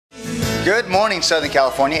Good morning, Southern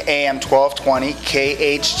California, AM 1220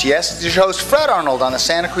 KHTS. This is your host, Fred Arnold, on the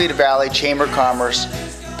Santa Clarita Valley Chamber of Commerce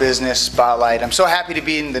Business Spotlight. I'm so happy to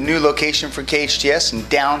be in the new location for KHTS in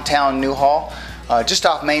downtown Newhall, just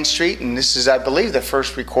off Main Street. And this is, I believe, the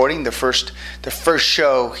first recording, the first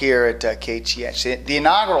show here at KHTS, the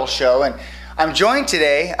inaugural show. And I'm joined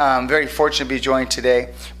today, I'm very fortunate to be joined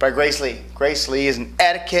today by Grace Lee. Grace Lee is an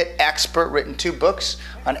etiquette expert, written 2 books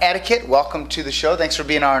on etiquette. Welcome to the show. Thanks for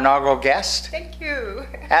being our inaugural guest. Thank you.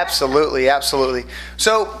 Absolutely, absolutely.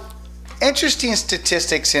 So, interesting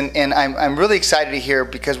statistics, and I'm really excited to hear,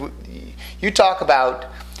 because you talk about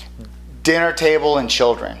dinner table and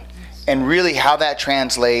children, and really how that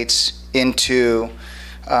translates into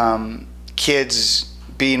kids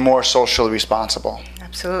being more socially responsible.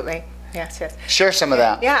 Absolutely. Yes, yes. Share some of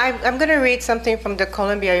that. Yeah, I'm going to read something from the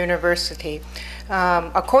Columbia University.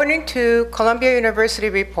 According to Columbia University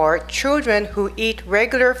report, children who eat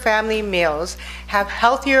regular family meals have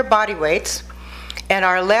healthier body weights and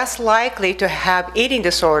are less likely to have eating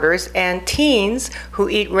disorders, and teens who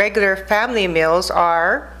eat regular family meals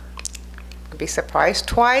are, you'll be surprised,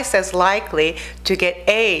 twice as likely to get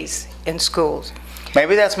A's in schools.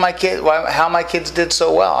 Maybe that's how my kids did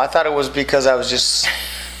so well. I thought it was because I was just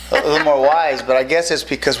a little more wise, but I guess it's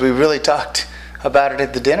because we really talked about it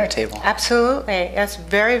at the dinner table. Absolutely, that's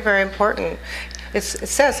very, very important. It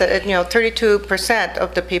says that 32%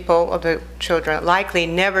 of the people, of the children, likely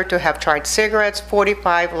never to have tried cigarettes,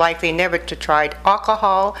 45% likely never to tried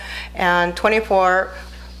alcohol, and 24%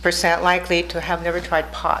 likely to have never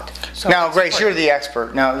tried pot. So now, Grace, you're the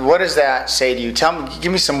expert. Now, what does that say to you?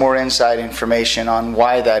 Give me some more inside information on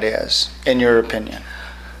why that is, in your opinion.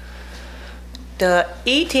 The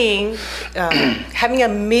eating, having a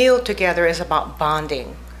meal together is about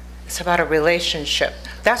bonding. It's about a relationship.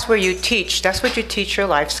 That's where you teach. That's what you teach your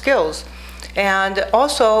life skills. And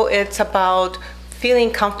also, it's about feeling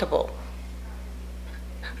comfortable.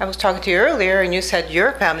 I was talking to you earlier, and you said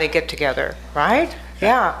your family get together, right?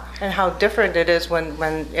 Yeah, and how different it is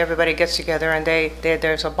when everybody gets together and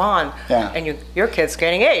there's a bond. Yeah. And your kid's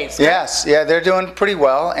getting A's. Yes, yeah, they're doing pretty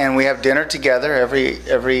well, and we have dinner together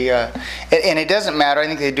every and it doesn't matter. I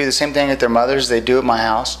think they do the same thing at their mother's. They do at my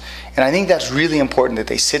house, and I think that's really important, that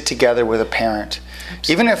they sit together with a parent.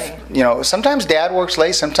 Absolutely. Even if, sometimes dad works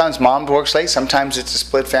late, sometimes mom works late, sometimes it's a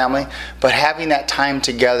split family, but having that time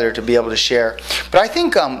together to be able to share. But I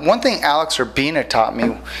think one thing Alex Urbina taught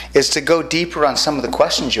me is to go deeper on some of the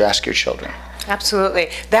questions you ask your children.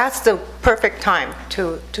 Absolutely. That's the perfect time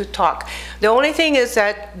to talk. The only thing is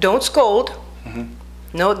that don't scold. Mm-hmm.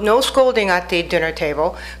 No scolding at the dinner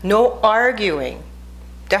table. No arguing.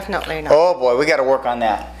 Definitely not. Oh boy, we got to work on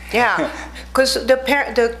that. Yeah, because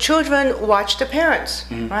the children watch the parents,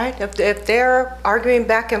 mm-hmm. right? If they're arguing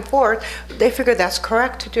back and forth, they figure that's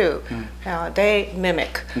correct to do. Mm-hmm. They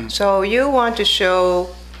mimic. Mm-hmm. So you want to show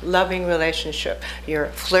loving relationship. You're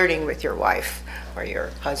flirting with your wife or your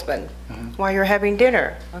husband mm-hmm. while you're having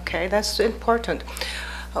dinner. Okay, that's important.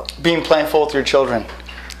 Being playful with your children.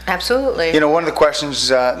 Absolutely. One of the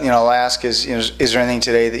questions I'll ask is, is there anything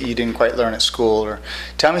today that you didn't quite learn at school? Or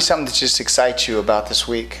tell me something that just excites you about this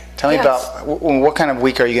week. Tell me about what kind of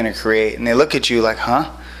week are you going to create? And they look at you like, huh?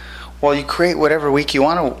 Well, you create whatever week you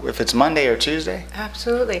want to, if it's Monday or Tuesday.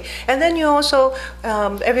 Absolutely. And then you also,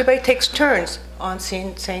 everybody takes turns on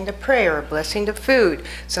saying the prayer, blessing the food.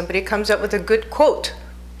 Somebody comes up with a good quote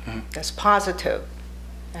mm-hmm. that's positive.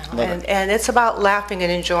 And it's about laughing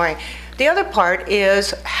and enjoying. The other part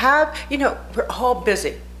is we're all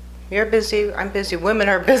busy. You're busy, I'm busy, women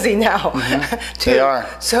are busy now. Mm-hmm. They are.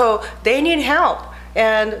 So they need help.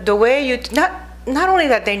 And the way you, not only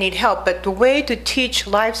that they need help, but the way to teach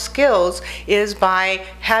life skills is by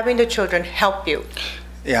having the children help you.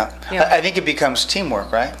 Yeah. I think it becomes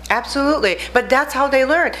teamwork, right? Absolutely. But that's how they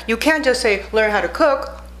learn. You can't just say, learn how to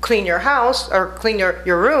cook, clean your house, or clean your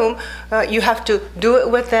room. You have to do it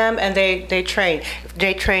with them, and they train.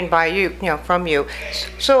 They train by you, from you.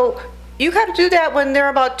 So you got to do that when they're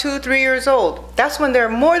about 2-3 years old. That's when they're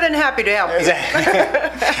more than happy to help you.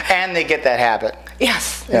 And they get that habit.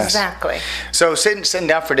 Yes, exactly. So sitting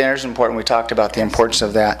down for dinner is important. We talked about the importance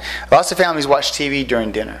of that. Lots of families watch TV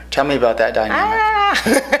during dinner. Tell me about that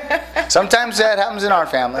dynamic. Sometimes that happens in our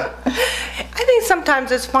family. I think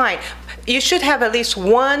sometimes it's fine. You should have at least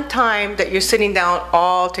one time that you're sitting down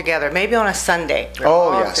all together, maybe on a Sunday.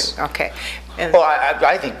 Oh, yes. Okay. Well,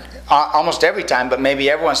 I think almost every time, but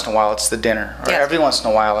maybe every once in a while it's the dinner, or every once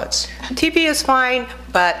in a while it's... TV is fine,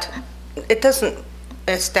 but it doesn't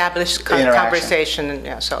established Interaction. conversation, and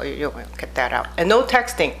yeah, so you'll get that out. And no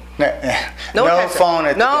texting. No texting. phone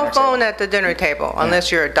at the dinner table. No phone at the dinner table,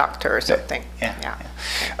 unless you're a doctor or something. Yeah.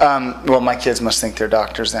 Well, my kids must think they're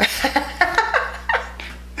doctors then.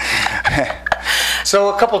 So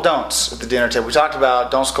a couple don'ts at the dinner table. We talked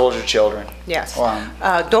about don't scold your children. Yes.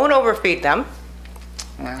 Don't overfeed them.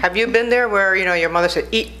 Have you been there where, you know, your mother said,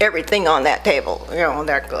 eat everything on that table, you know, on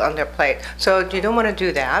their plate? So you don't want to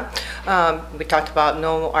do that. We talked about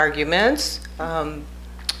no arguments. Let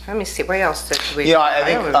me see, what else did we? You know, I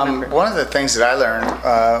think one of the things that I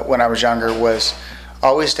learned when I was younger was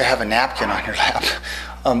always to have a napkin on your lap.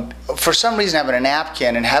 For some reason, having a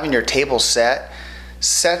napkin and having your table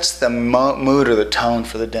sets the mood or the tone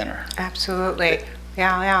for the dinner. Absolutely.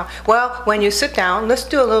 Yeah. Well, when you sit down, let's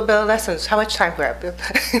do a little bit of lessons. How much time do we have?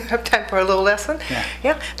 Have time for a little lesson?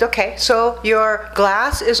 Yeah. Okay. So your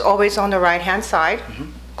glass is always on the right-hand side.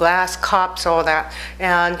 Glass, cups, all that.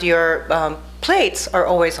 And your plates are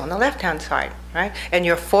always on the left-hand side, right? And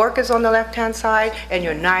your fork is on the left-hand side, and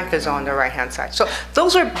your knife is on the right-hand side. So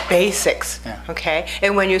those are basics, okay?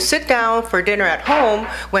 And when you sit down for dinner at home,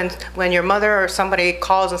 when your mother or somebody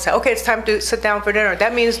calls and says, okay, it's time to sit down for dinner,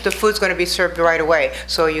 that means the food's going to be served right away.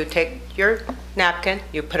 So you take your napkin,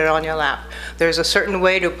 you put it on your lap. There's a certain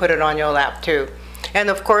way to put it on your lap, too.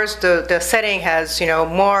 And of course, the setting has, you know,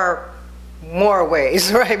 more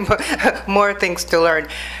ways, right? More things to learn.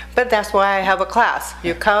 But that's why I have a class.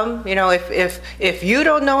 You come, you know, if you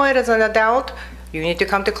don't know it as an adult, you need to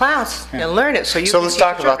come to class and learn it. So let's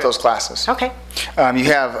talk about those classes. Okay. You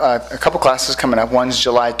have a couple classes coming up. One's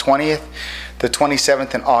July 20th, the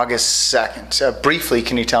 27th, and August 2nd. Briefly,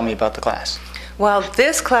 can you tell me about the class? Well,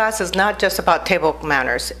 this class is not just about table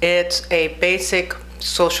manners. It's a basic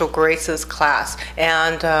social graces class.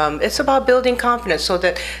 And it's about building confidence so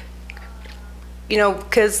that, you know,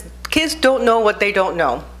 because kids don't know what they don't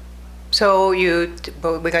know. So we're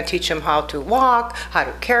going to teach them how to walk, how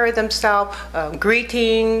to carry themselves,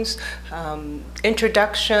 greetings,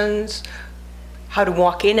 introductions, how to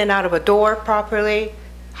walk in and out of a door properly,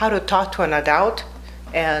 how to talk to an adult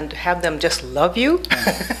and have them just love you.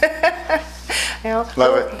 You know,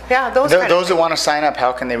 love it. Yeah, those that want to sign up,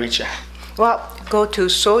 how can they reach you? Well, go to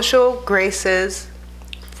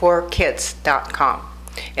socialgracesforkids.com.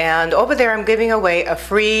 And over there, I'm giving away a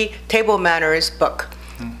free table manners book.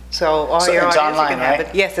 So your it's audience, online, you can have right?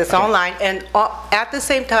 it. Yes, it's online. And at the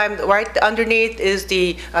same time, right underneath is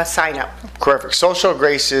the sign up. Perfect.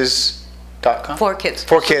 Socialgraces.com? For kids.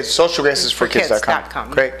 For kids.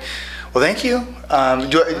 Socialgracesforkids.com. Great. Well, thank you.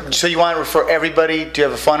 So you want to refer everybody? Do you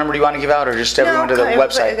have a phone number you want to give out, or just everyone to the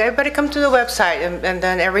website? Everybody come to the website, and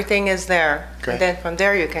then everything is there. Great. And then from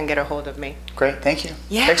there, you can get a hold of me. Great. Thank you.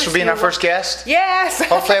 Yes, thanks for being our first guest. Yes.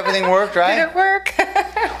 Hopefully everything worked, right? Did it work?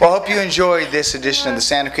 Well, I hope you enjoyed this edition of the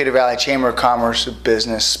Santa Clarita Valley Chamber of Commerce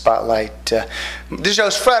Business Spotlight. This show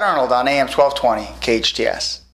is Fred Arnold on AM 1220 KHTS.